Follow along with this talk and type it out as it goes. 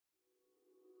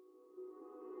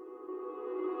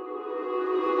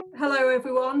Hello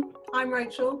everyone, I'm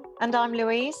Rachel. And I'm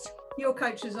Louise. Your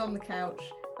coaches on the couch.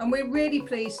 And we're really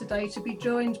pleased today to be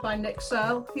joined by Nick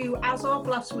Searle, who as of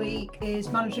last week is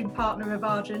managing partner of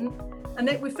Argent. And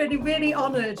Nick, we're feeling really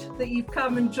honoured that you've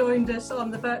come and joined us on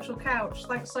the virtual couch.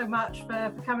 Thanks so much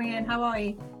for coming in. How are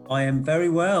you? I am very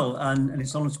well, and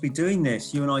it's an honour to be doing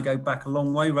this. You and I go back a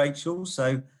long way, Rachel,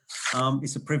 so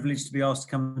it's a privilege to be asked to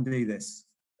come and do this.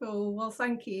 Cool, well,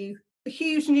 thank you. The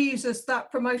huge news as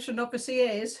that promotion obviously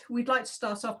is, we'd like to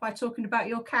start off by talking about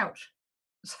your couch.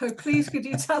 So please could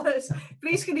you tell us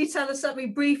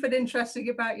something brief and interesting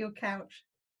about your couch?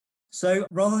 So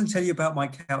rather than tell you about my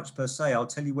couch per se, I'll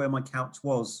tell you where my couch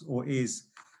was or is.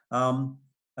 The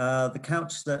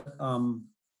couch that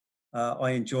I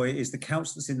enjoy is the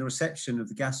couch that's in the reception of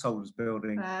the Gas Holders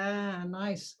building. Ah,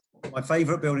 nice. My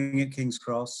favourite building at King's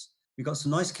Cross. We've got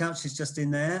some nice couches just in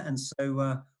there, and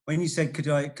so when you said could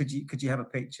you have a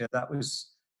picture, that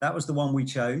was the one we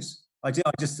chose. I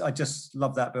just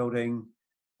love that building.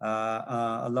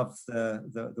 I love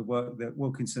the work that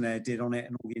Wilkinson Air did on it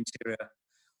and all the interior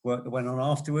work that went on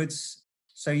afterwards.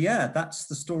 So yeah, that's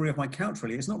the story of my couch.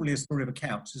 Really, it's not really a story of a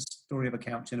couch; it's a story of a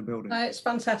couch in a building. It's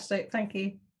fantastic. Thank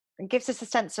you. It gives us a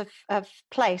sense of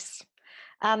place.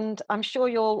 And I'm sure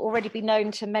you'll already be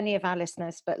known to many of our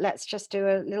listeners, but let's just do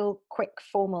a little quick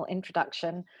formal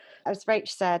introduction. As Rach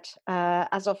said,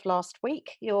 as of last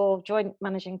week, you're joint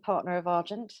managing partner of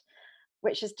Argent,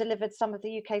 which has delivered some of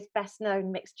the UK's best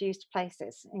known mixed-use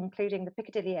places, including the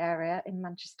Piccadilly area in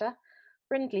Manchester,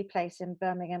 Brindley Place in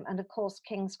Birmingham, and of course,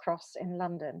 King's Cross in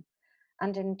London.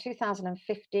 And in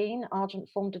 2015, Argent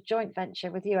formed a joint venture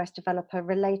with US developer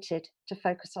Related to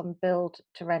focus on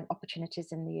build-to-rent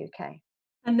opportunities in the UK.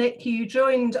 And Nick, you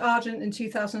joined Argent in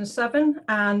 2007,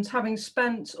 and having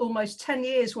spent almost 10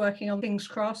 years working on King's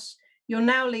Cross, you're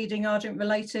now leading Argent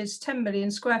Related's 10 million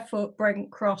square foot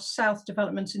Brent Cross South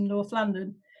development in North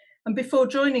London. And before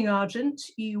joining Argent,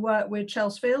 you worked with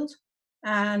Chelsfield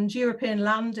and European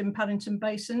Land in Paddington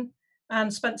Basin,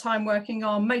 and spent time working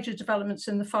on major developments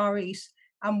in the Far East.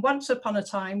 And once upon a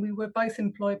time, we were both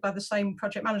employed by the same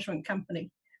project management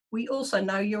company. We also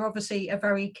know you're obviously a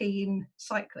very keen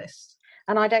cyclist.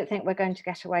 And I don't think we're going to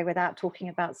get away without talking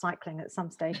about cycling at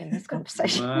some stage in this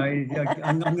conversation. I'm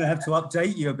going to have to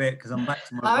update you a bit because I'm back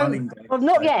to my running day. Well,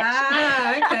 not yet.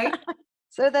 Okay.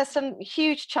 So there's some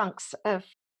huge chunks of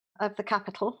the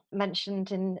capital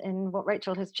mentioned in what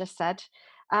Rachel has just said.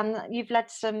 And you've led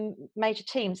some major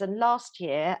teams. And last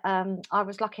year, I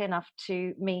was lucky enough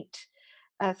to meet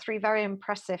three very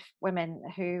impressive women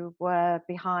who were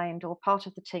behind, or part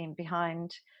of the team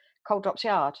behind, Coal Docks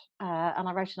Yard, and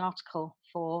I wrote an article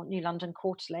for New London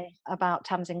Quarterly about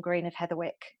Tamsin Green of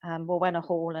Heatherwick, Rowena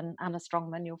Hall and Anna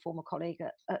Strongman, your former colleague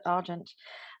at Argent.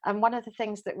 And one of the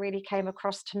things that really came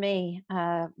across to me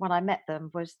when I met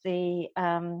them was the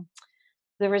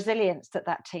resilience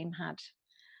that team had,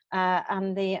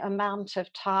 and the amount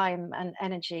of time and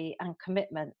energy and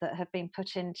commitment that have been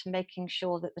put into making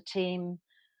sure that the team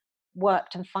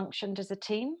worked and functioned as a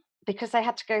team. Because they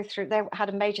had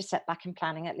a major setback in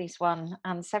planning, at least one,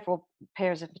 and several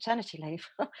periods of maternity leave.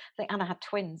 I think Anna had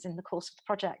twins in the course of the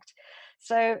project.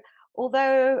 So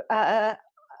although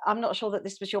I'm not sure that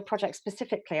this was your project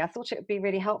specifically, I thought it would be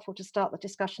really helpful to start the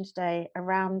discussion today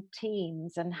around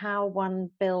teams and how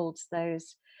one builds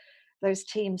those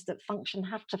teams that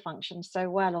have to function so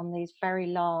well on these very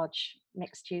large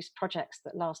mixed-use projects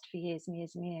that last for years and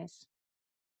years and years.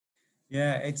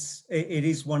 Yeah, it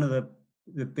is one of the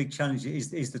big challenge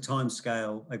is the time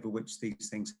scale over which these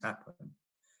things happen.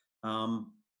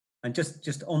 And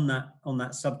just on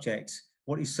that subject,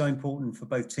 what is so important for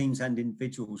both teams and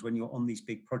individuals when you're on these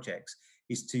big projects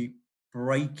is to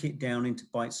break it down into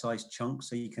bite-sized chunks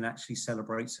so you can actually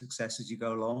celebrate success as you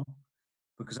go along,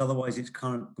 because otherwise it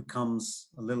kind of becomes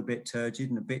a little bit turgid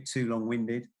and a bit too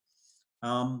long-winded.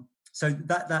 So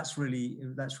that's really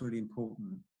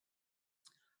important.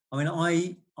 I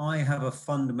mean, I have a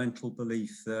fundamental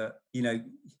belief that,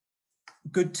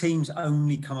 good teams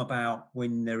only come about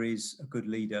when there is a good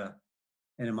leader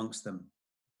in amongst them.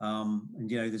 And,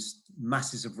 there's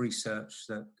masses of research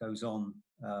that goes on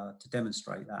to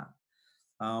demonstrate that.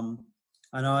 And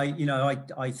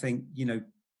I think,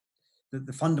 that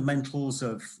the fundamentals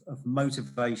of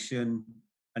motivation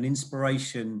and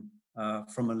inspiration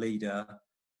from a leader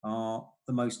are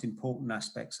the most important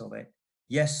aspects of it.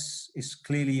 Yes, it's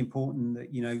clearly important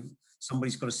that,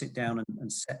 somebody's got to sit down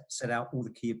and set out all the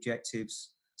key objectives.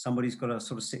 Somebody's got to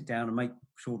sort of sit down and make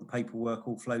sure the paperwork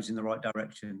all flows in the right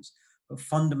directions. But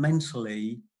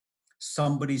fundamentally,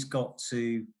 somebody's got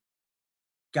to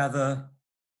gather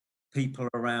people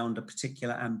around a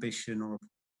particular ambition or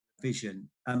vision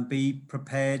and be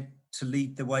prepared to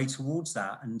lead the way towards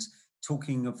that. And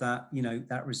talking of that,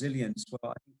 that resilience,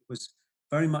 well, I think it was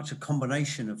very much a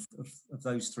combination of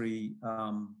those three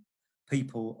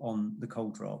people on the Coal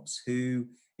Drops, who,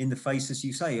 in the face, as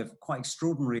you say, of quite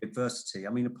extraordinary adversity. I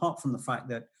mean, apart from the fact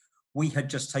that we had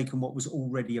just taken what was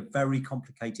already a very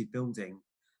complicated building,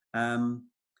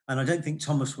 and I don't think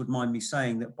Thomas would mind me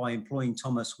saying that by employing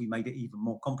Thomas, we made it even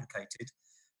more complicated.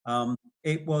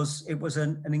 It was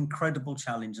an incredible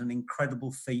challenge, an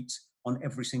incredible feat on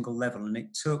every single level, and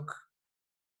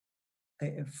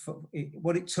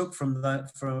what it took from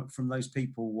those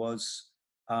people was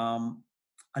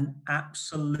an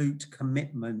absolute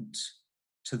commitment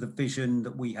to the vision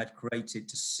that we had created,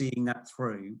 to seeing that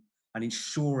through and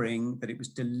ensuring that it was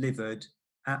delivered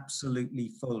absolutely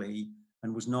fully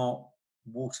and was not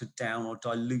watered down or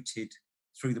diluted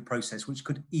through the process, which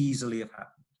could easily have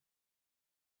happened.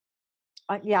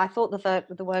 Yeah, I thought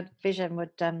the word vision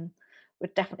would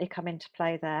definitely come into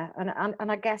play there,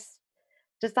 and I guess,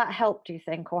 does that help, do you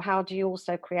think, or how do you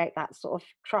also create that sort of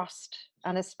trust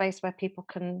and a space where people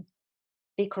can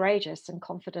be courageous and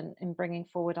confident in bringing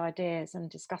forward ideas and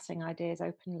discussing ideas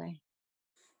openly?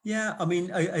 Yeah, I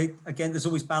mean, again, there's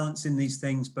always balance in these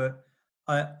things, but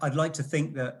I'd like to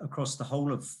think that across the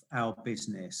whole of our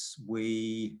business,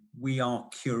 we are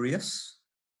curious,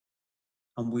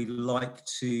 and we like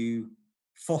to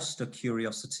foster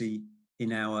curiosity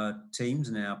in our teams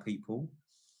and in our people.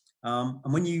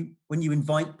 And when you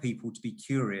invite people to be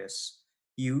curious,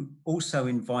 you also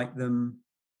invite them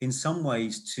in some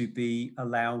ways to be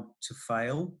allowed to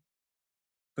fail,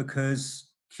 because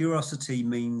curiosity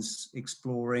means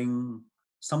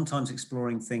sometimes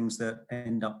exploring things that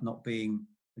end up not being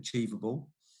achievable.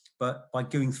 But by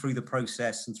going through the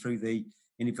process and through the,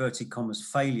 in inverted commas,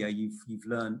 failure, you've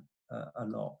learned a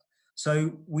lot.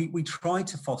 So we try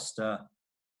to foster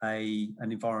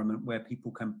an environment where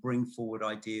people can bring forward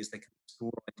ideas, they can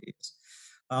explore ideas.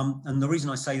 And the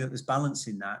reason I say that there's balance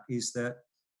in that is that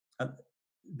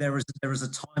there is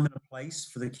a time and a place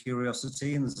for the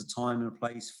curiosity, and there's a time and a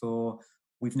place for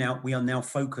we are now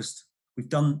focused.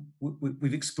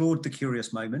 We've explored the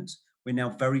curious moment. We're now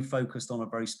very focused on a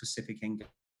very specific end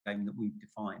game that we've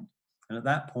defined. And at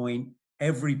that point,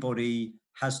 everybody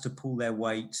has to pull their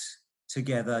weight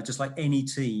together, just like any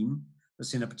team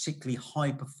that's in a particularly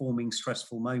high performing,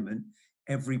 stressful moment.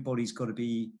 Everybody's got to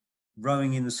be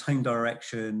rowing in the same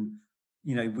direction.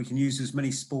 We can use as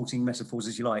many sporting metaphors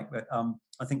as you like, but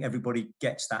I think everybody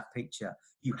gets that picture.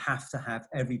 You have to have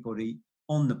everybody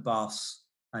on the bus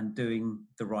and doing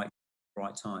the right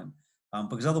time,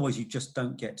 because otherwise you just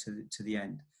don't get to the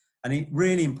end. And it's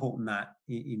really important that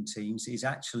in teams is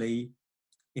actually,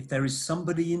 if there is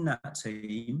somebody in that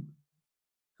team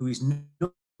who is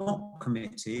not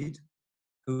committed,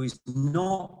 who is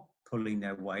not pulling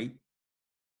their weight,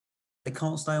 they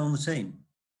can't stay on the team,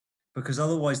 because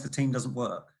otherwise the team doesn't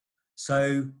work.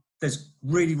 So there's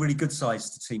really, really good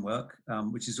sides to teamwork,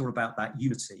 which is all about that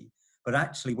unity. But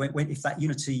actually, if that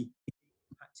unity is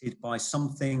impacted by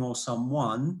something or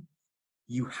someone,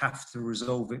 you have to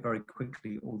resolve it very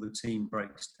quickly or the team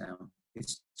breaks down.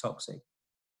 It's toxic.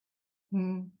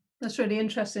 That's really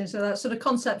interesting. So that sort of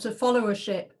concept of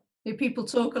followership, people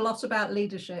talk a lot about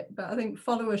leadership, but I think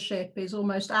followership is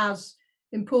almost as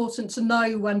important to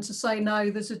know when to say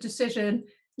no. There's a decision.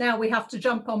 Now we have to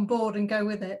jump on board and go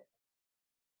with it.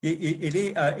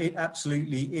 It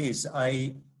absolutely is.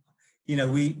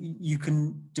 You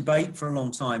can debate for a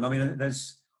long time. I mean,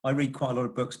 I read quite a lot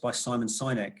of books by Simon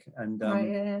Sinek, and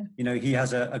he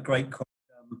has a great quote: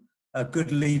 "A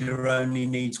good leader only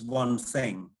needs one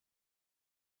thing: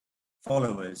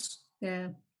 followers." Yeah.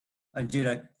 And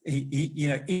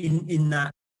in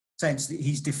that sense, that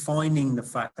he's defining the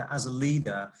fact that as a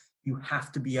leader, you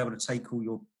have to be able to take all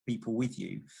your people with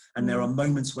you, and there are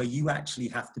moments where you actually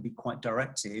have to be quite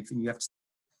directive, and you have to.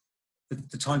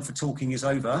 The time for talking is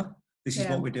over. This is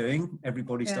what we're doing.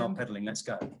 Everybody start pedaling. Let's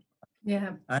go.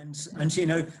 Yeah. And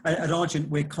at Argent,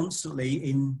 we're constantly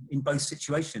in both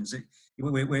situations.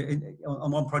 We're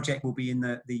on one project, we'll be in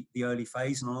the early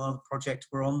phase, and on another project,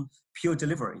 we're on pure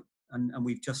delivery, and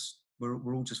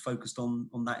we're all just focused on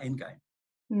that end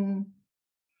game.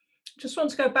 Just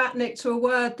want to go back, Nick, to a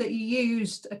word that you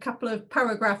used a couple of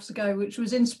paragraphs ago, which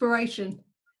was inspiration.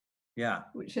 Yeah.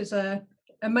 Which is a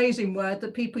amazing word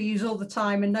that people use all the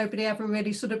time and nobody ever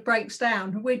really sort of breaks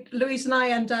down. Louise and I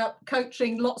end up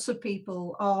coaching lots of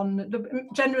people on the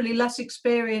generally less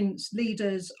experienced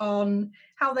leaders on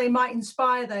how they might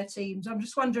inspire their teams. I'm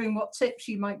just wondering what tips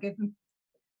you might give them.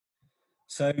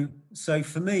 So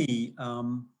for me,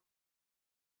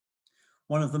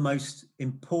 one of the most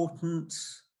important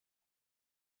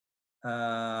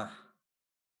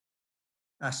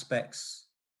aspects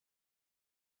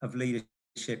of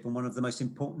leadership, and one of the most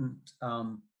important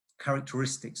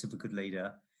characteristics of a good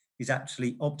leader is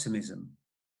actually optimism.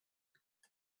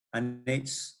 And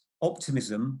it's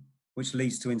optimism which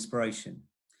leads to inspiration.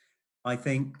 I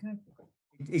think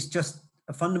it's just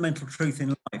a fundamental truth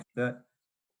in life that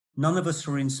none of us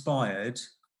are inspired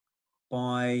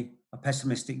by a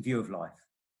pessimistic view of life.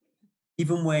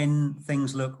 Even when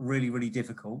things look really, really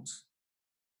difficult,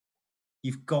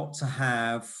 you've got to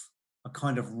have a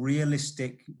kind of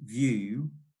realistic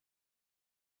view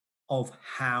of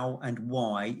how and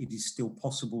why it is still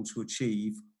possible to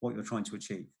achieve what you're trying to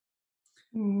achieve.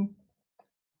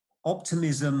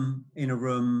 Optimism in a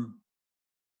room,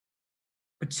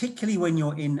 particularly when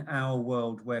you're in our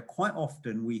world, where quite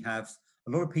often we have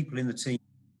a lot of people in the team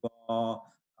who are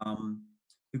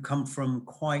who come from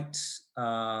quite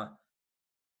how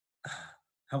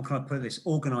can I put this,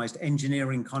 organized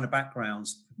engineering kind of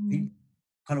backgrounds. People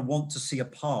kind of want to see a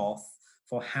path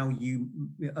for how you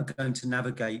are going to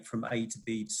navigate from A to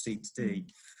B to C to D.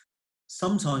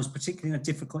 Sometimes, particularly in a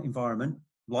difficult environment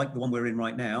like the one we're in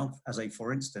right now, as a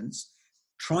for instance,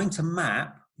 trying to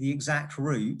map the exact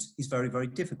route is very, very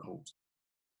difficult,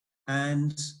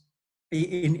 and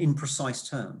in precise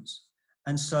terms.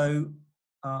 And so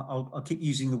I'll keep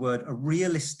using the word, a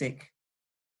realistic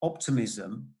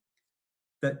optimism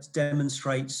that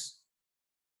demonstrates,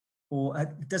 or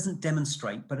doesn't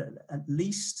demonstrate, but at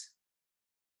least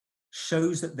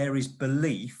shows that there is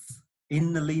belief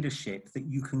in the leadership that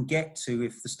you can get to,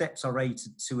 if the steps are A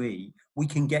to E, we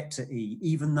can get to E,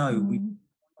 even though we don't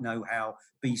know how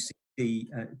B, C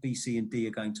and D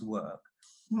are going to work,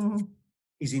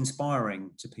 is inspiring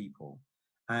to people,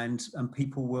 and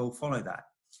people will follow that.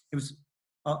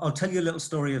 I'll tell you a little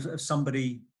story of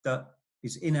somebody that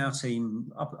is in our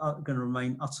team, going to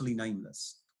remain utterly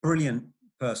nameless. Brilliant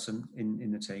person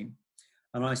in the team.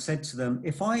 And I said to them,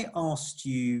 if I asked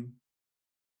you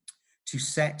to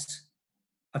set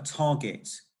a target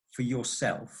for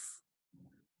yourself,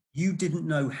 you didn't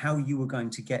know how you were going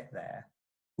to get there,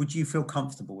 would you feel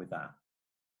comfortable with that?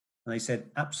 And they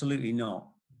said, absolutely not.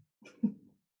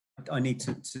 I need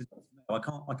to I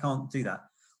can't do that.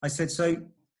 I said, so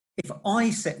if I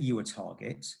set you a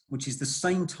target, which is the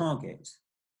same target,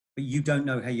 but you don't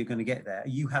know how you're going to get there, are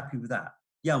you happy with that?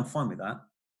 Yeah, I'm fine with that.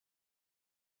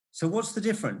 So what's the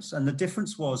difference? And the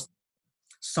difference was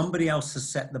somebody else has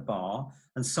set the bar,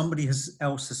 and somebody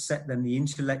else has set them the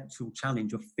intellectual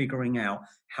challenge of figuring out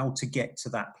how to get to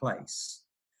that place.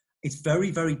 It's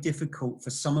very, very difficult for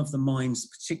some of the minds,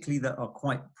 particularly that are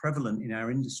quite prevalent in our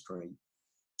industry,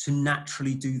 to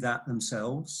naturally do that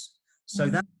themselves. So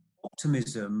that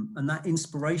optimism and that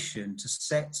inspiration to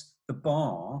set the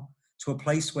bar to a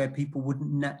place where people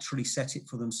wouldn't naturally set it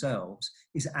for themselves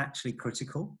is actually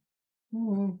critical.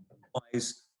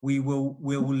 Otherwise, we'll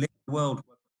live in a world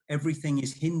where everything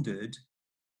is hindered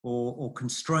or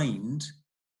constrained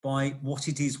by what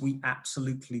it is we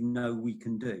absolutely know we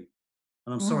can do.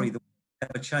 And I'm sorry, the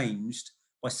world never changed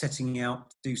by setting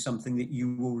out to do something that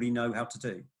you already know how to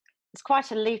do. It's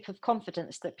quite a leap of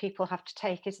confidence that people have to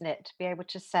take, isn't it, to be able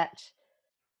to set.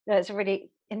 It's a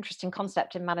really interesting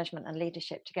concept in management and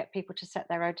leadership, to get people to set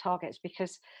their own targets,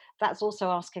 because that's also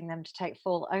asking them to take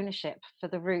full ownership for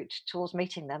the route towards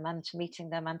meeting them and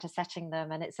to setting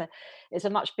them. And it's a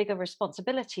much bigger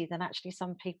responsibility than actually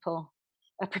some people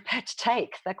are prepared to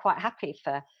take. They're quite happy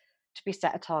to be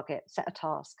set a target, set a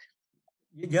task.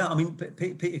 Yeah, I mean,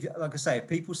 like I say,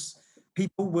 people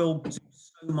will do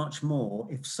so much more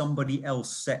if somebody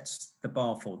else sets the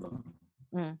bar for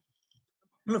them.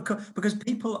 Look, because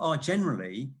people are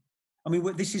generally, I mean,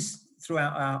 this is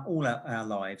throughout all our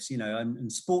lives, you know, and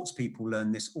sports people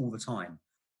learn this all the time.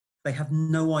 They have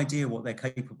no idea what they're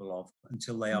capable of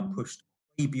until they are pushed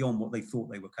way beyond what they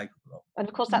thought they were capable of. And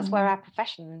of course, that's where our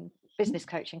profession, business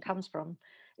coaching, comes from.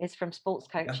 Is from sports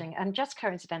coaching. And just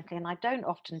coincidentally, and I don't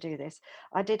often do this,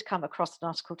 I did come across an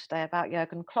article today about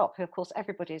Jurgen Klopp, who of course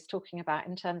everybody is talking about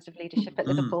in terms of leadership at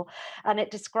Liverpool, and it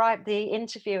described, the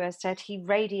interviewer said, he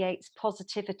radiates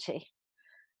positivity.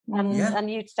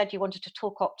 And you said you wanted to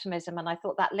talk optimism, and I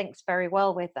thought that links very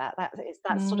well with that.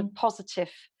 That sort of positive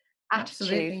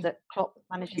attitude that Klopp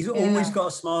manages. He's always got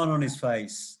a smile on his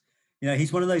face. You know,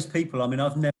 he's one of those people. I mean,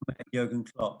 I've never met Jurgen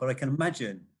Klopp, but I can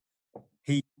imagine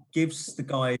he gives the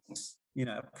guys, you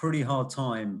know, a pretty hard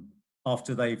time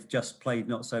after they've just played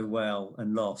not so well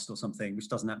and lost or something, which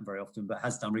doesn't happen very often, but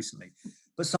has done recently.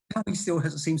 But somehow he still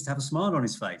seems to have a smile on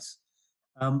his face,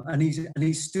 and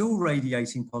he's still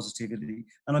radiating positivity.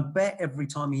 And I bet every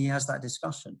time he has that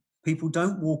discussion, people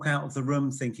don't walk out of the room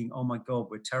thinking, "Oh my God,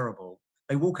 we're terrible."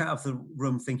 they walk out of the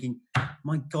room thinking,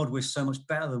 my God, we're so much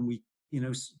better than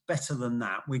better than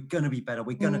that. We're going to be better.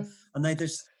 We're going to, and it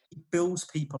builds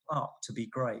people up to be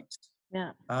great.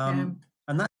 Yeah. And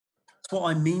that's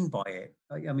what I mean by it.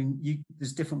 I mean,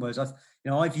 there's different words.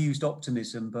 I've used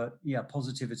optimism, but yeah,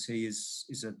 positivity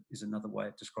is another way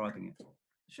of describing it.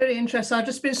 It's really interesting. I've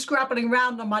just been scrabbling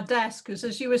around on my desk because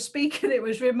as you were speaking, it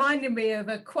was reminding me of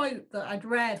a quote that I'd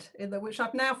read which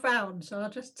I've now found. So I'll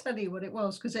just tell you what it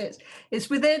was, because it's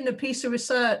within a piece of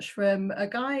research from a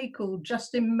guy called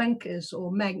Justin Menkes or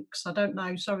Menks. I don't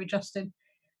know. Sorry, Justin.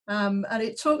 And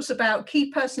it talks about key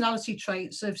personality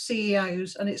traits of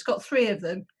CEOs, and it's got 3 of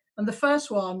them. And the first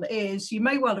one is, you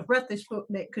may well have read this book,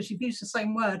 Nick, because you've used the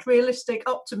same word, realistic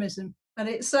optimism. And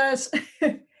it says,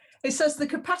 the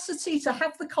capacity to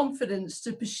have the confidence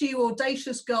to pursue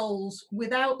audacious goals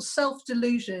without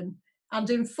self-delusion and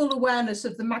in full awareness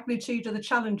of the magnitude of the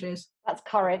challenges. That's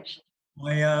courage.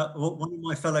 One of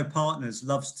my fellow partners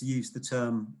loves to use the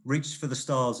term "reach for the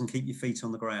stars and keep your feet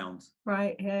on the ground."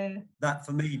 Right. Yeah. That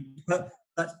for me,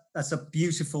 that's a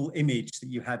beautiful image that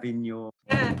you have in your.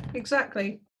 Yeah,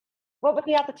 exactly. What were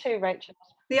the other 2, Rachel?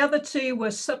 The other 2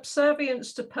 were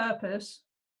subservience to purpose.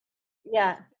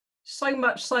 Yeah. So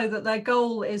much so that their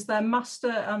goal is their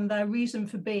master and their reason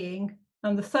for being.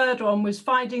 And the third one was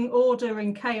finding order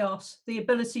in chaos, the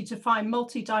ability to find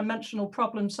multi-dimensional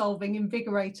problem solving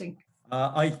invigorating.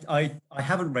 I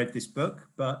haven't read this book,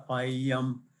 but I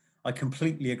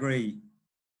completely agree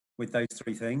with those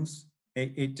 3 things.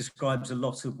 It describes a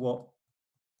lot of what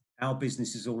our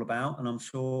business is all about, and I'm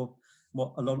sure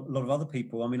what a lot of other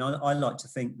people. I mean, I like to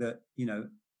think that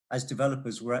as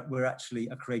developers, we're actually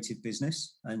a creative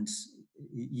business, and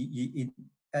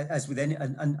as with any,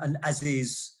 and as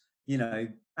is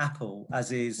Apple,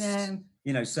 as is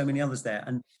so many others there,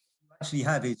 and you actually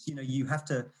have it. You have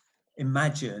to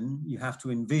imagine, you have to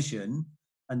envision,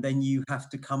 and then you have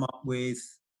to come up with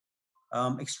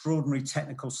extraordinary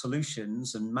technical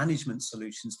solutions and management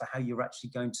solutions for how you're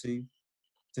actually going to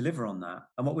deliver on that.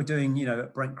 And what we're doing,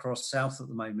 at Brent Cross South at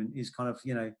the moment is kind of,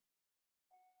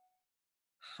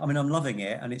 I mean, I'm loving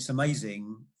it, and it's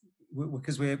amazing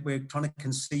because we're trying to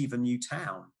conceive a new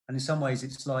town. And in some ways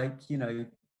it's like,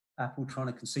 Apple trying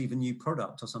to conceive a new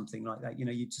product or something like that.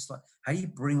 You just like, how do you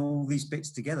bring all these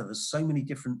bits together? There's so many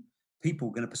different people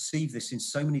going to perceive this in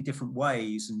so many different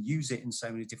ways and use it in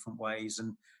so many different ways.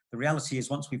 And the reality is,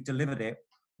 once we've delivered it,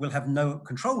 we'll have no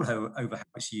control over how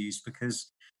it's used,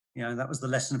 because that was the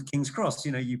lesson of King's Cross.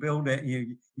 You build it,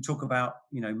 you talk about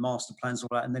master plans, all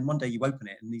that, and then one day you open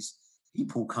it and these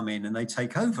people come in and they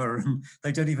take over, and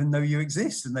they don't even know you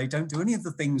exist, and they don't do any of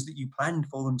the things that you planned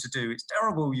for them to do. It's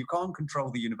terrible. You can't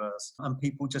control the universe, and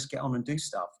people just get on and do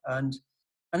stuff. And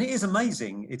it is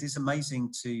amazing. It is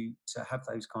amazing to have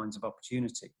those kinds of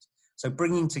opportunities. So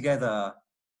bringing together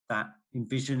that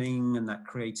envisioning and that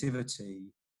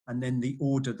creativity, and then the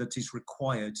order that is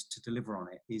required to deliver on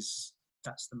it,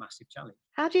 that's the massive challenge.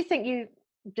 How do you think you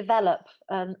develop,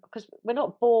 because we're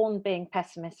not born being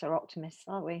pessimists or optimists,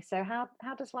 are we? So how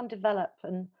does one develop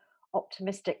an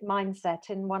optimistic mindset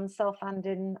in oneself and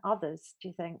in others, do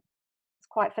you think? It's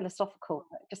quite philosophical.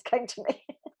 It just came to me.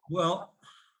 Well,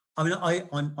 I mean,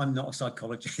 I'm not a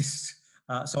psychologist,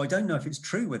 so I don't know if it's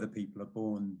true whether people are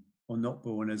born or not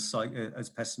born as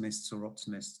pessimists or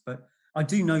optimists. But I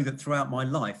do know that throughout my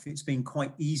life, it's been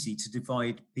quite easy to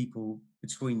divide people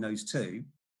between those 2.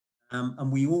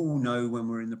 And we all know when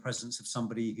we're in the presence of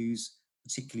somebody who's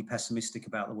particularly pessimistic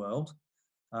about the world.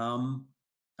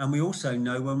 And we also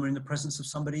know when we're in the presence of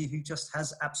somebody who just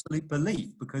has absolute belief,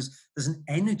 because there's an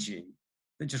energy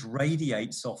that just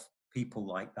radiates off people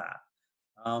like that.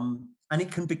 And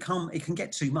it can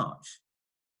get too much,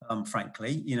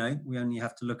 frankly. We only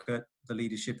have to look at the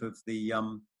leadership of the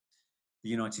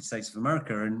United States of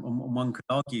America, and one could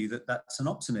argue that that's an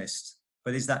optimist.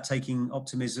 But is that taking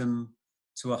optimism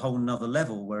to a whole nother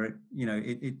level where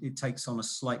it takes on a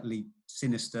slightly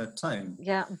sinister tone?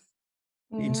 Yeah.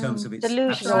 In terms of its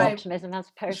delusional optimism as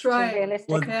opposed to realistic.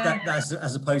 Well,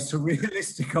 as opposed to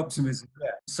realistic optimism. Yeah.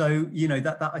 So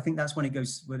that I think that's when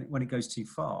it goes too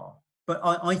far. But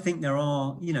I think there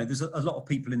are there's a lot of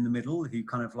people in the middle who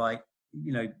kind of like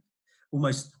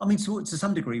almost. I mean, to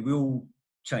some degree, we all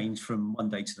change from one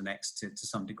day to the next to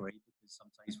some degree, because some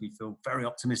days we feel very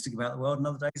optimistic about the world, and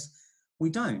other days we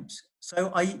don't.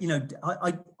 So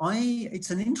it's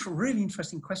an really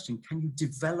interesting question. Can you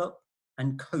develop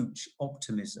and coach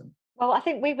optimism? Well, I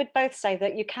think we would both say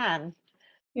that you can.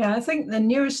 Yeah, I think the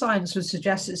neuroscience would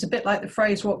suggest it's a bit like the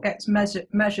phrase, what gets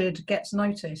measured gets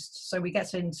noticed. So we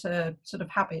get into sort of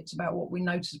habits about what we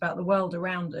notice about the world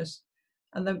around us,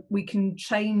 and then we can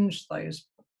change those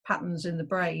patterns in the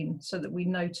brain so that we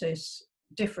notice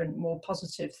different, more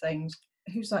positive things.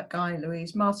 Who's that guy,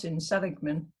 Louise? Martin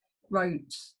Seligman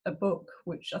wrote a book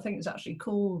which I think is actually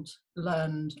called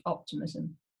Learned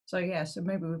Optimism. So yeah, so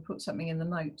maybe we'll put something in the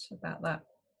notes about that.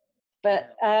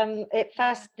 But it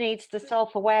first needs the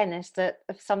self-awareness that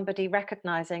of somebody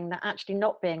recognizing that actually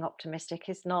not being optimistic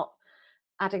is not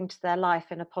adding to their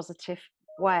life in a positive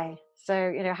way. So,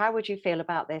 you know, how would you feel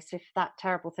about this if that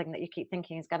terrible thing that you keep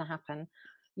thinking is going to happen,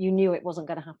 you knew it wasn't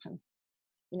going to happen?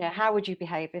 You know, how would you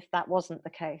behave if that wasn't the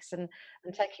case? And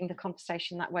taking the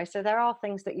conversation that way. So there are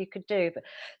things that you could do, but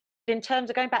in terms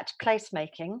of going back to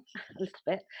placemaking a little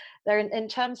bit, there in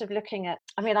terms of looking at,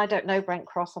 I mean, I don't know Brent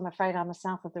Cross, I'm afraid I'm a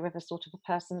south of the river sort of a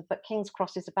person, but King's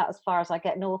Cross is about as far as I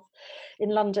get north in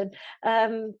London.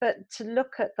 But to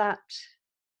look at that,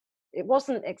 it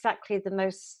wasn't exactly the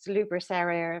most salubrious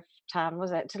area of town,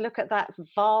 was it? To look at that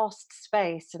vast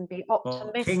space and be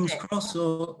optimistic. King's Cross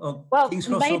or well, King's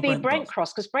Cross maybe or Brent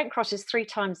Cross, because Brent Cross is 3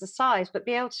 times the size, but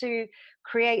be able to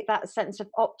create that sense of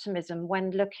optimism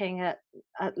when looking at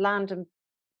land and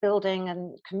building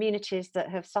and communities that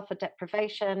have suffered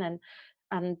deprivation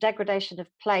and degradation of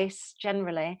place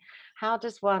generally. How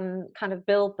does one kind of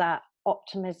build that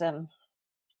optimism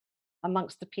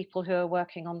amongst the people who are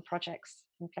working on projects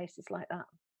in places like that?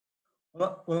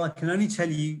 Well, I can only tell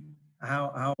you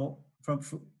how from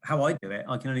how I do it.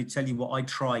 I can only tell you what I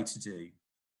try to do,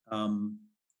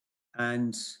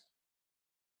 and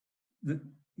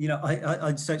you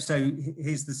know, so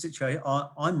here's the situation.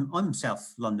 I'm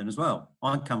South London as well.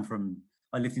 I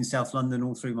lived in South London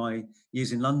all through my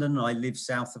years in London. I lived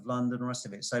south of London, the rest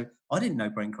of it. So I didn't know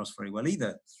Brent Cross very well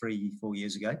either 3-4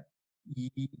 years ago.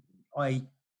 I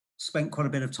spent quite a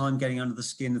bit of time getting under the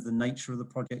skin of the nature of the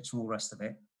project and all the rest of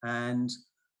it. And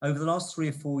over the last 3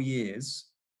 or 4 years,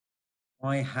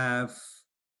 I have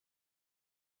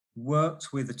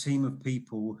worked with a team of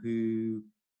people who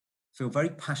feel very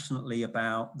passionately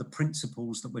about the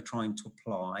principles that we're trying to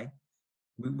apply.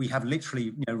 We have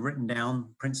literally, written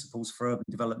down principles for urban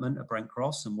development at Brent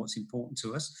Cross and what's important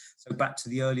to us. So back to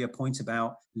the earlier point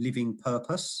about living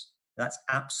purpose, that's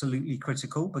absolutely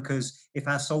critical, because if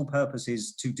our sole purpose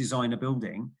is to design a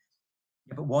building,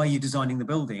 yeah, but why are you designing the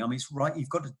building? I mean, it's right. You've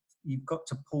got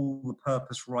to pull the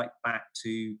purpose right back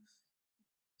to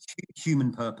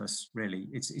human purpose. Really,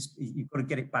 it's you've got to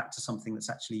get it back to something that's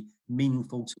actually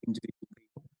meaningful to individual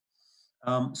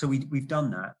people. So we've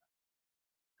done that,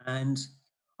 and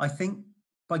I think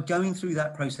by going through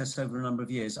that process over a number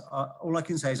of years, all I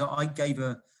can say is I gave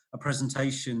a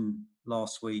presentation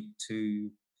last week to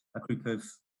a group of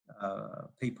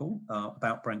people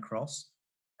about Brent Cross,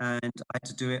 and I had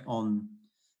to do it on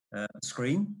a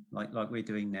screen like we're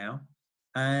doing now,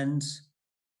 and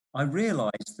I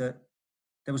realised that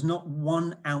there was not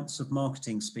 1 ounce of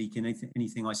marketing speak in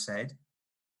anything I said.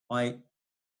 I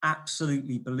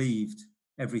absolutely believed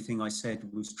everything I said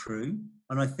was true,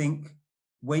 and I think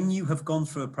when you have gone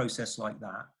through a process like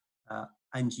that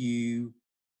and you've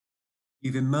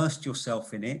immersed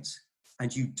yourself in it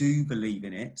and you do believe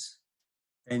in it,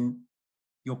 then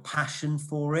your passion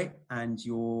for it and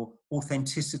your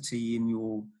authenticity in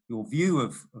your view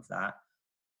of that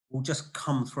will just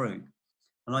come through.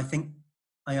 And I think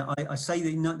I say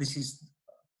that this is,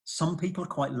 some people are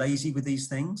quite lazy with these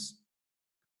things,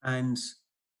 and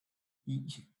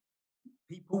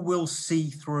people will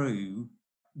see through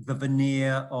the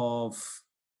veneer of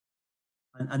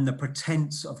and the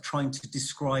pretense of trying to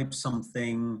describe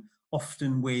something,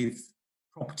 often with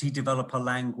property developer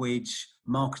language,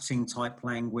 marketing type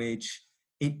language.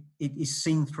 It is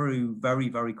seen through very,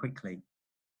 very quickly.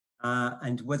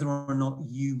 And whether or not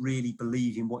you really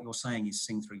believe in what you're saying is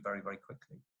seen through very, very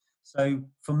quickly. So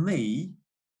for me,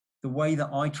 the way that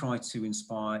I try to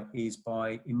inspire is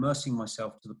by immersing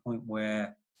myself to the point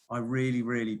where I really,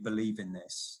 really believe in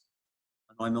this.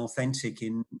 And I'm authentic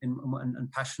and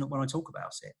passionate when I talk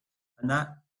about it. And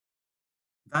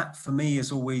that for me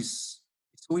is always,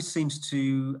 it always seems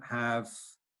to have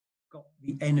got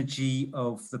the energy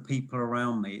of the people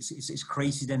around me. It's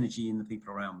created energy in the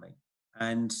people around me.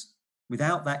 And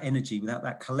without that energy, without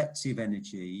that collective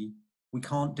energy, we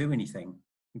can't do anything.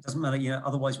 It doesn't matter,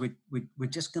 otherwise we're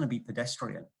just going to be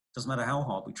pedestrian. It doesn't matter how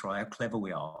hard we try, how clever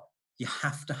we are. You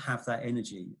have to have that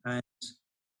energy. And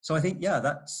so I think, yeah,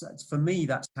 that's for me,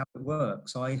 that's how it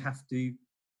works. I have to,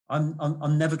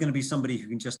 I'm never going to be somebody who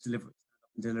can just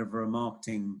deliver a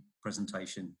marketing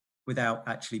presentation without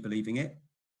actually believing it.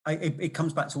 It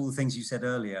comes back to all the things you said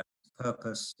earlier: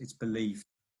 purpose, it's belief,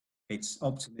 it's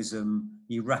optimism.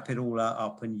 You wrap it all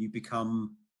up and you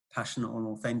become passionate and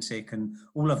authentic, and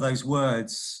all of those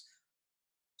words,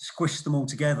 squish them all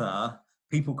together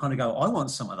people kind of go, I want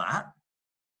some of that.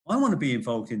 I want to be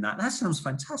involved in that. That sounds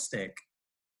fantastic.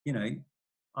 You know,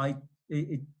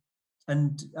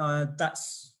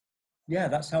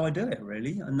 that's how I do it,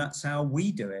 really. And that's how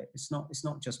we do it. It's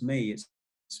not just me.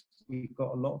 We've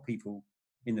got a lot of people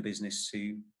in the business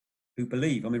who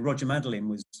believe. I mean, Roger Madeline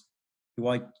was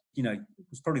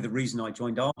probably the reason I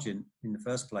joined Argent in the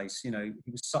first place. You know,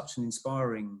 he was such an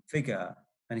inspiring figure,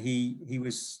 and he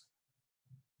was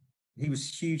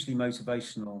hugely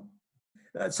motivational.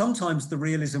 Sometimes the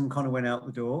realism kind of went out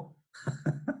the door,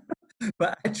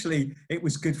 but actually it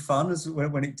was good fun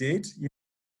when it did. You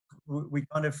know, we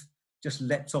kind of just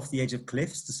leapt off the edge of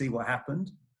cliffs to see what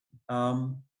happened.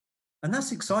 And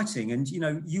that's exciting. And, you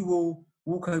know, you will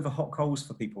walk over hot coals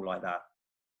for people like that,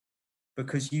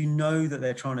 because you know that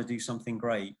they're trying to do something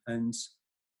great. And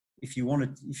if you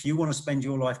want to spend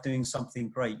your life doing something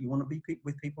great, you want to be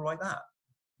with people like that.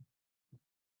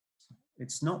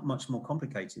 It's not much more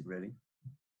complicated, really.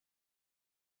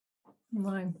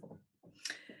 Right.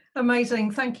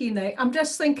 Amazing. Thank you, Nick. I'm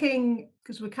just thinking,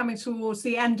 because we're coming towards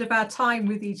the end of our time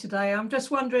with you today, I'm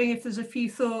just wondering if there's a few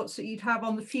thoughts that you'd have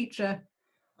on the future.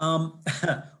 Well,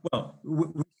 we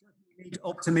need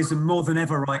optimism more than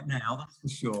ever right now, that's for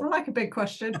sure. I like a big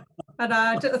question. And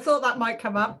I thought that might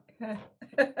come up.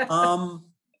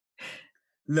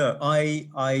 Look,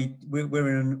 we're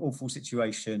in an awful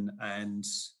situation, and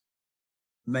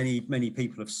many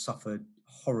people have suffered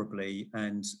horribly,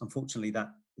 and unfortunately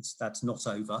that's not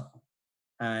over.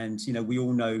 And you know, we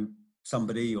all know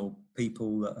somebody or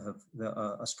people that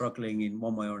are struggling in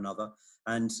one way or another.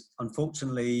 And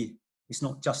unfortunately, it's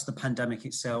not just the pandemic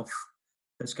itself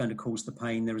that's going to cause the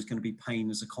pain. There is going to be pain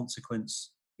as a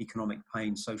consequence, economic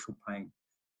pain, social pain.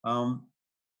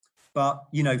 But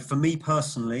you know, for me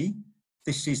personally,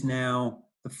 this is now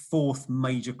the fourth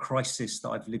major crisis that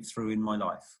I've lived through in my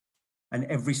life. And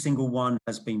every single one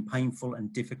has been painful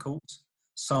and difficult,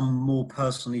 some more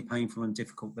personally painful and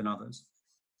difficult than others.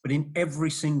 But in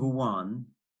every single one,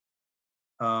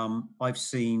 I've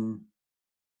seen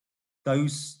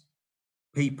those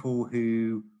people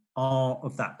who are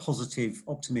of that positive,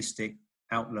 optimistic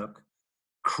outlook,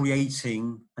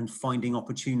 creating and finding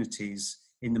opportunities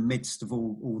in the midst of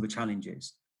all the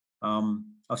challenges.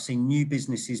 I've seen new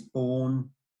businesses born.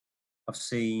 I've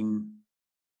seen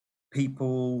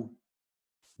people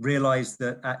realize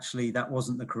that actually that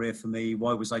wasn't the career for me.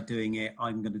 Why was I doing it?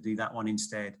 I'm going to do that one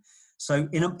instead. So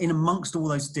in amongst all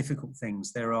those difficult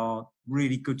things, there are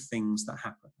really good things that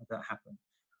happen.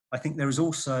 I think there is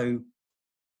also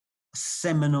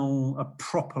a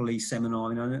properly seminal,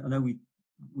 I know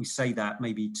we say that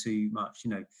maybe too much,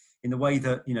 you know, in the way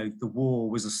that, you know, the war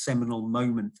was a seminal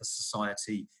moment for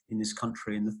society in this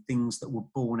country and the things that were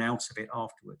born out of it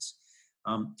afterwards.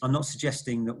 I'm not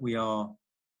suggesting that we are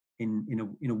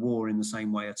in a war in the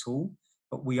same way at all,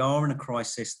 but we are in a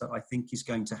crisis that I think is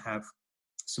going to have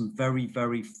some very,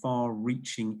 very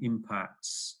far-reaching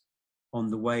impacts on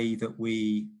the way that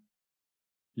we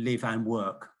live and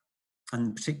work.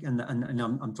 And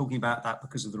I'm talking about that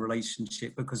because of the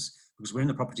relationship, because we're in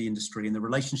the property industry, and the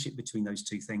relationship between those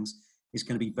two things is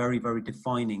going to be very, very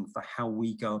defining for how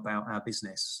we go about our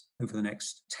business over the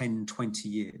next 10, 20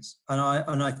 years. And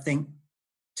I think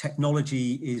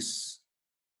technology is,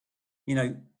 you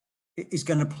know, is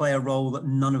going to play a role that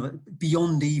none of it,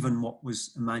 beyond even what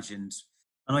was imagined.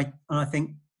 And I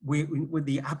think with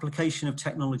the application of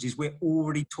technologies, we're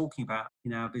already talking about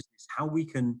in our business how we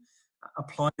can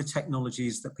apply the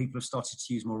technologies that people have started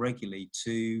to use more regularly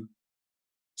to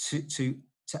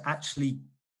actually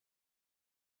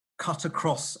cut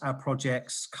across our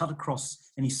projects, cut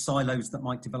across any silos that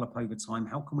might develop over time.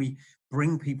 How can we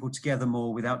bring people together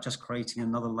more without just creating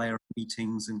another layer of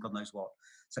meetings and God knows what?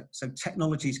 So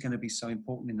technology is going to be so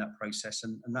important in that process,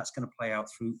 and that's going to play out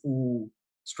through all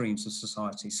streams of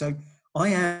society. So I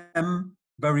am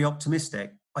very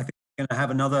optimistic. I think we're going to have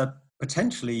another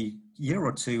potentially year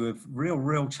or two of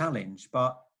real challenge,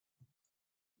 but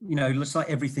you know, just like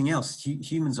everything else,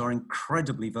 humans are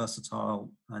incredibly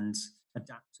versatile and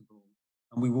adaptable,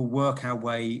 and we will work our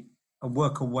way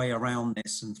around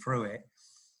this and through it,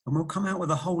 and we'll come out with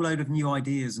a whole load of new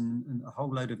ideas and a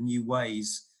whole load of new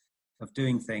ways of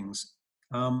doing things.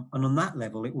 And on that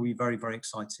level, it will be very, very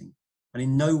exciting. And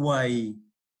in no way,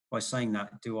 by saying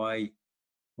that, do I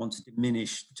want to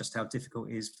diminish just how difficult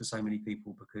it is for so many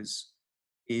people, because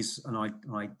it is, and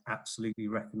I absolutely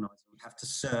recognise we have to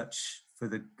search for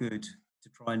the good to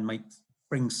try and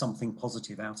bring something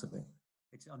positive out of it.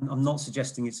 I'm not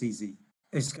suggesting it's easy.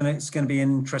 It's going to be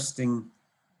an interesting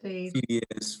few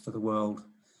years for the world.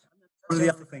 One of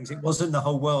the other things, it wasn't the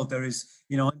whole world. There is,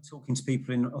 you know, I'm talking to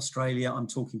people in Australia, I'm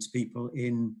talking to people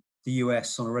in the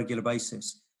US on a regular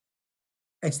basis.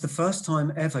 It's the first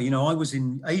time ever, I was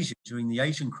in Asia during the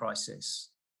Asian crisis.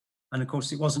 And of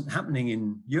course, it wasn't happening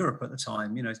in Europe at the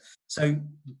time, so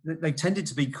they tended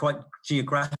to be quite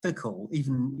geographical,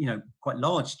 even, quite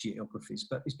large geographies,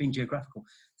 but it's been geographical.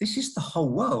 This is the whole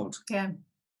world. Yeah.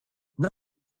 No,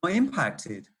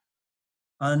 impacted.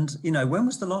 And, when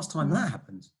was the last time that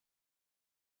happened?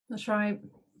 That's right.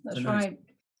 That's right.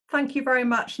 Thank you very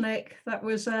much, Nick. That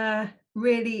was a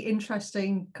really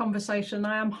interesting conversation.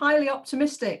 I am highly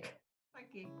optimistic. Thank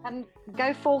you. And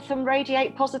go forth and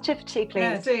radiate positivity, please.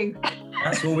 Yeah, do.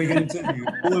 That's what we're going to do,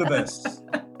 all of us.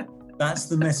 That's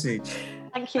the message.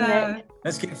 Thank you, Nick.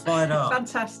 Let's get fired up.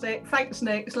 Fantastic. Thanks,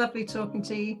 Nick. It's lovely talking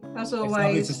to you, as always. It's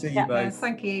lovely to see you both.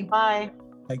 Thank you. Bye.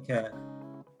 Take care.